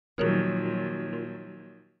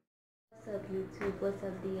YouTube? What's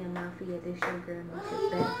up, DM Mafia? This your girl,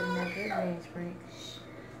 Nisha, back with another advance prank.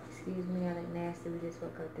 Excuse me, I look nasty. We just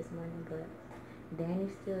woke up this morning, but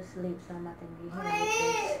Danny's still asleep, so I'm about to get him with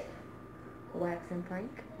this waxing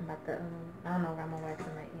prank. I'm about to, I don't know if I'm gonna wax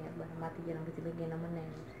him right yet, but I'm about to get him because he's been getting on my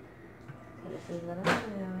nails. So this is what I'm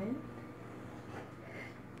doing.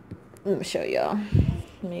 Let me show y'all.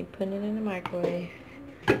 Me putting it in the microwave.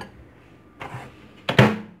 Put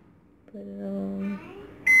it on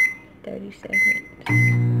 30 seconds.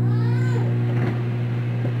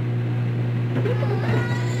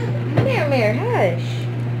 Mary, hush.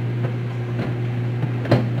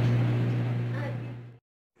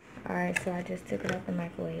 Alright, so I just took it out the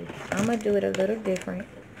microwave. I'm going to do it a little different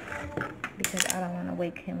because I don't want to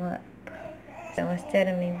wake him up. So instead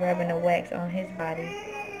of me rubbing the wax on his body,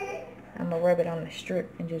 I'm going to rub it on the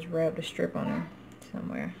strip and just rub the strip on him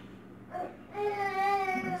somewhere.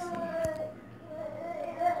 Let's see.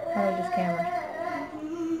 Hold this camera.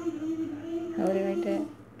 Hold it like that.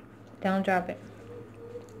 Don't drop it.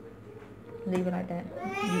 Leave it like that.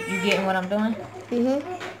 You getting what I'm doing? Mm-hmm.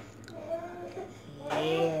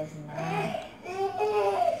 Yes, nice.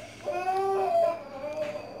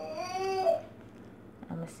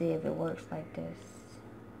 I'm gonna see if it works like this.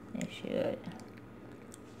 It should.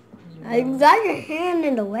 I got your hand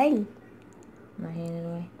in the way. My hand in the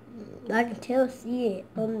way? I can still see it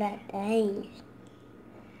on that thing.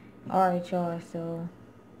 Alright, y'all, so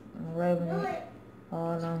I'm rubbing it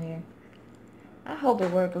all on here. I hope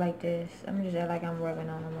it worked like this. I'm just like I'm rubbing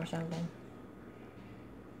on them or something.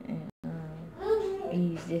 And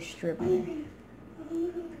ease this strip in.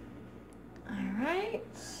 Alright.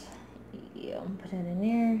 Yeah, I'm put that in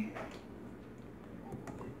there.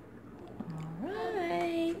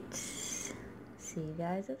 Alright. See you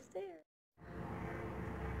guys upstairs.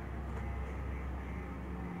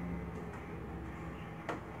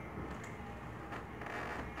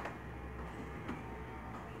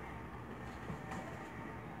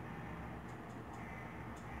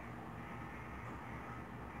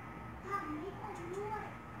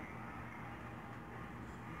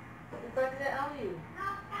 What the fuck is that on you?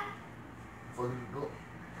 What you doing?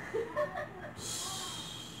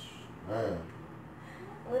 Man.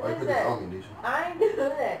 What Why you is put that? this on me, Nisha? I ain't doing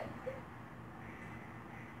that.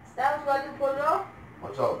 Stop while you pull it off.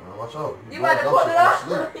 Watch out, man. Watch out. You about to pull it off?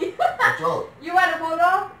 Watch out. You about to pull it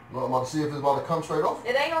off? No, I'm about to see if it's about to come straight off.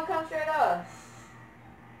 It ain't gonna come straight off.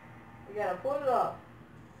 You gotta pull it off.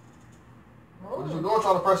 Move. What is you doing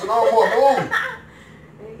trying to press it on more? Move.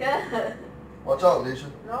 You gotta. Watch out, Nisha.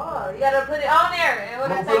 No, you gotta put it on there. And when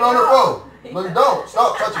Don't I put it on the floor. No, you don't.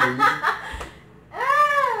 Stop touching me, Nisha.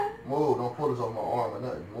 Move. Don't pull this off my arm or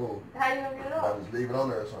nothing. Move. How you gonna get it I off? just leave it on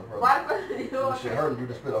there or something. Why the fuck you This doing shit it? hurting. You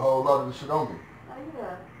just spit a whole lot of this shit on me. How you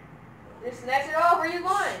gonna? Just snatch it off. Where you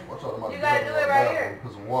going? Watch out. I'm about You to gotta get do it up right now. here.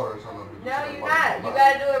 Put some water or something. No, you're not. You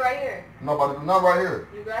gotta do it right here. I'm not about to do nothing right here.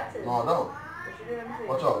 You got to. No, I don't. What you do? Let me see.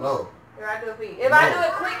 Watch out. No. Here, I do it for you. If I do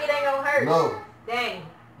it quick, it ain't gonna hurt. No. Dang.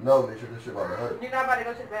 No, Nisha. This shit about to hurt. You're not about to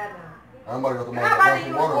go to the bed now. I'm about to go to You're my not about to some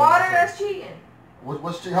use water. water. That's cheating.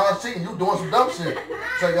 What's cheating? How it's cheating? You doing some dumb shit.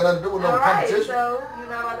 So ain't got nothing to do with no Alright, competition. so you're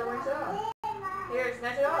not about to rinse it off. Here,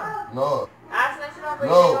 snatch it off. No. I snatch it off, but it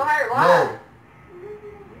No. ain't gonna hurt. Why? No.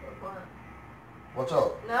 Watch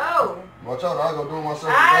out. No. Watch out. I'll go do it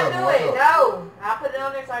myself. I Watch do out. it. No. I put it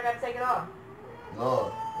on there, so I gotta take it off.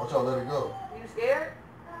 No. Watch out. Let it go. You scared?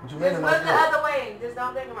 What you mean? Just am I look the scared? other way. Just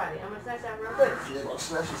don't think about it. I'm gonna snatch that real quick. She ain't gonna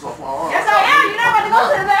snatch this off my arm. Yes, I am. You're not about to go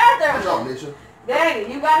to the Watch bathroom. out, Nisha. Dang it.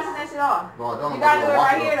 You gotta snatch it off. No, I don't. You gotta do it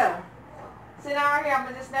right here, though. Sit down right here. I'm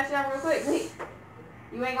gonna just snatch it off real quick. See?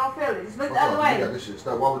 You ain't gonna feel it. Just look the Watch other out. You got way. this shit.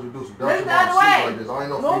 Stop. Why would you do some dumb Look shit the while other I'm sleeping way. like this? I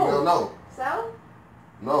ain't no Move. female. No. So?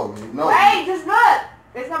 No. No. Wait, just look.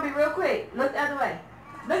 It's gonna be real quick. Look the other way.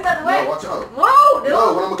 Look the other way. No, watch out. Move, dude.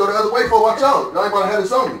 No, what I'm gonna go the other way for? Watch out. Y'all ain't about to have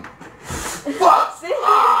this on me. Fuck. See?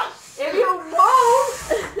 Ah, If you move.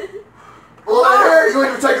 Well, right here, you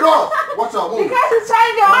ain't even take it off. Watch out, move. Because you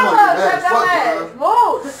changed your I'm arm gonna up. get mad Shut as your fuck, ass. man.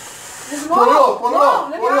 Move. Just move. Pull it off, pull it Move. off,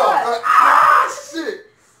 Look pull at it off. your ass. Ah, shit.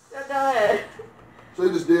 Shut your ass. So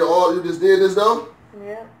you just did this though?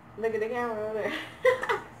 Yeah. Look at the camera over there.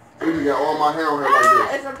 So you just got all my hair on here like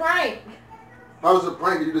this. It's a prank. How is it a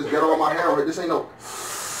prank if you just got all my hair on here? This ain't no,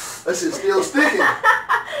 that shit's still sticking.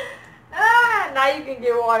 Now you can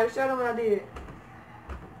get water. Show them what I did.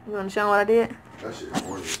 You want to show them what I did? That shit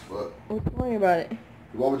boring as fuck. Don't worry about it.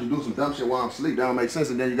 Why would you do some dumb shit while I'm asleep? That don't make sense.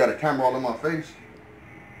 And then you got a camera all in my face.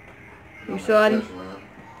 You shorty?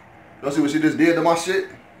 Y'all see what she just did to my shit?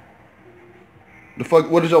 The fuck,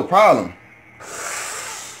 what is your problem?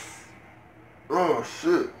 Oh,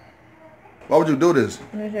 shit. Why would you do this?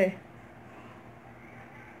 Let me see.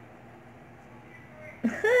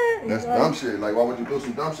 That's dumb shit. Like, why would you do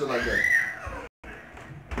some dumb shit like that?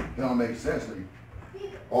 That don't make sense to you.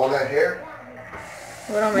 All that hair.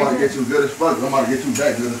 What I'm about to get you good as fuck. I'm about to get you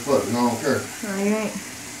back good as fuck. And I don't care. No, you ain't.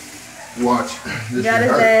 Watch. This Got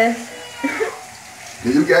his ass.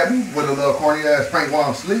 Did you get me with a little corny ass prank while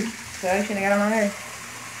I'm asleep? So I shouldn't have got on my hair.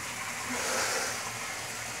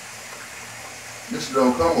 This shit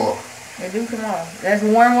don't come off. It do come off. That's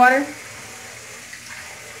warm water?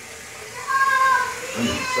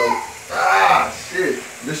 So, shit.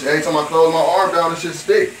 This shit, every time I close my arm down, this shit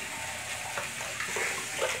stick.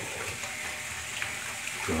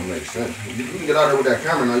 Don't make sense. You can get out there with that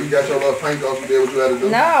camera now. You got your little prank off. You did what you had to do.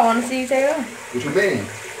 No, I want to see you take it off. What you mean?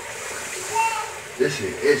 This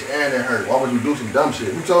shit itch and it hurt. Why would you do some dumb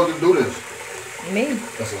shit? Who told you to do this? Me.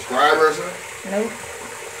 A subscriber or something? Nope.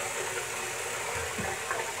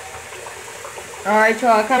 Alright,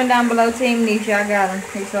 y'all. Coming down below Team Nisha. I got him.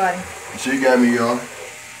 He's starting. She got me, y'all.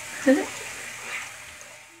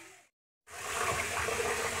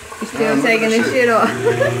 He's still taking this shit off.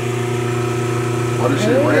 Why this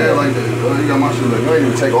shit red like that? Oh, you got my shit like, you ain't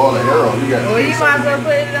even take all the hair off. You got Well, you might as well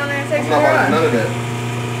put it on there and take I'm some not about to do off. none of that.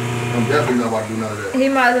 I'm definitely not about to do none of that. He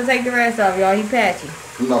might as well take the rest off, y'all. He patchy.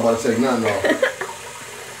 I'm not about to take nothing off.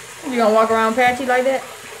 You gonna walk around patchy like that?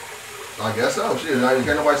 I guess so. Shit, can't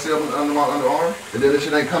nobody see up under my underarm. And then this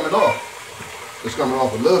shit ain't coming off. It's coming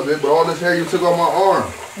off a little bit, but all this hair you took off my arm.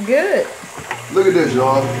 Good. Look at this,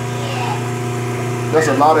 y'all. That's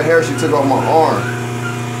a lot of hair she took off my arm.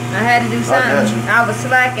 I had to do something. I was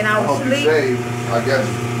slacking. I was asleep. I guess.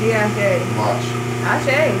 Yeah, I shaved. Watch. I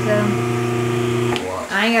shaved, so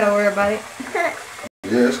Watch. I ain't gotta worry about it.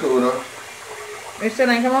 Yeah, it's cool though. It still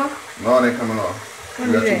ain't come off? No, it ain't coming off. What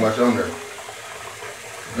You got is too it? much on there.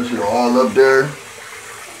 That shit all up there.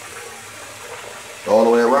 All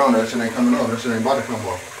the way around, that shit ain't coming off. That shit ain't about to come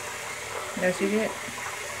off. That's what you get.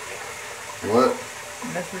 What?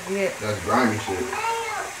 That's what you get. That's grimy shit.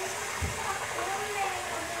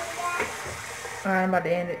 Alright, I'm about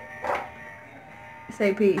to end it.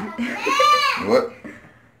 Say peace. What?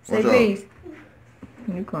 Say What's up? peace.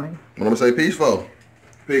 You crying. What I'm gonna say peace for?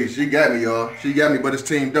 Peace. She got me, y'all. She got me, but it's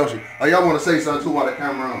Team Doshi. Oh, y'all wanna say something too while the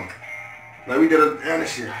camera on? Like we did a, damn,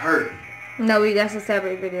 this shit hurt. No, that's a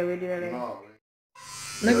separate video. We do that later. No.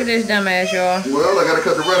 Look at this dumbass, y'all. Well, I gotta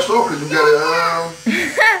cut the rest off because you got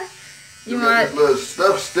it, You got might, this little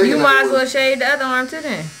stuff sticking. you might as everywhere. well shave the other arm too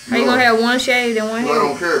then. How you No. gonna have one shaved and one No, I hair?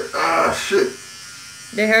 don't care. Ah, shit.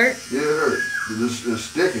 They hurt? Yeah, it hurt. It's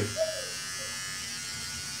sticking.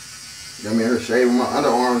 Got me here shaving my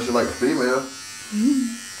underarm and shit like a female.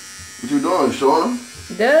 What you doing? You showing them?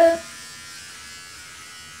 Duh.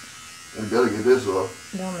 You better get this off.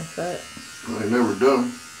 Dumb as fuck. I ain't never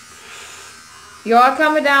done. Y'all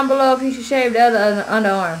comment down below if you should shave the other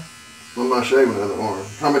underarm. I'm not shaving the other arm.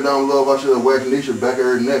 Comment down below if I should have waxed Nisha back of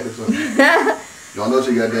her neck or something. Y'all know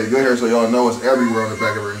she got that good hair, so y'all know it's everywhere on the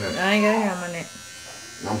back of her neck. I ain't got hair on my neck.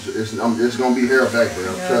 It's gonna be hair back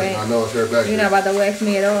there. Trust me, I know it's hair back You're there. not about to wax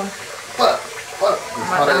me at all. Fuck. I'm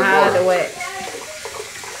about to hide the wax.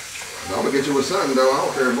 I'm gonna get you with something though. I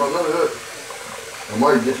don't care about none of that. I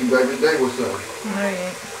might get you back today with something. No, you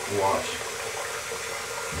ain't. Watch.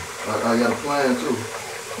 I got a plan too.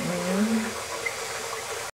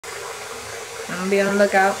 I'm gonna be on the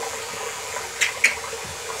lookout.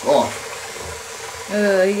 Off. He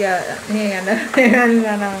ain't got no hair.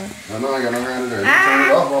 I know I got no hair under there. You turn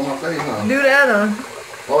it off on my face now. Do the other one.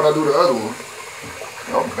 Why would I do the other one?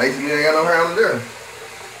 Oh, basically ain't got no hair under there.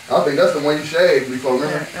 I think that's the one you shaved before,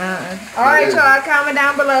 remember? Alright, y'all, comment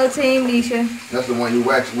down below, Team Nisha. That's the one you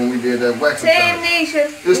waxed when we did that waxing. Team Nisha.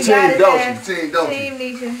 It's Team Doshi. Team Doshi. Team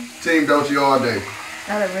Nisha. Team Doshi all day.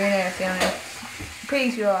 I look really nasty on that.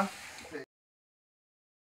 Peace, y'all.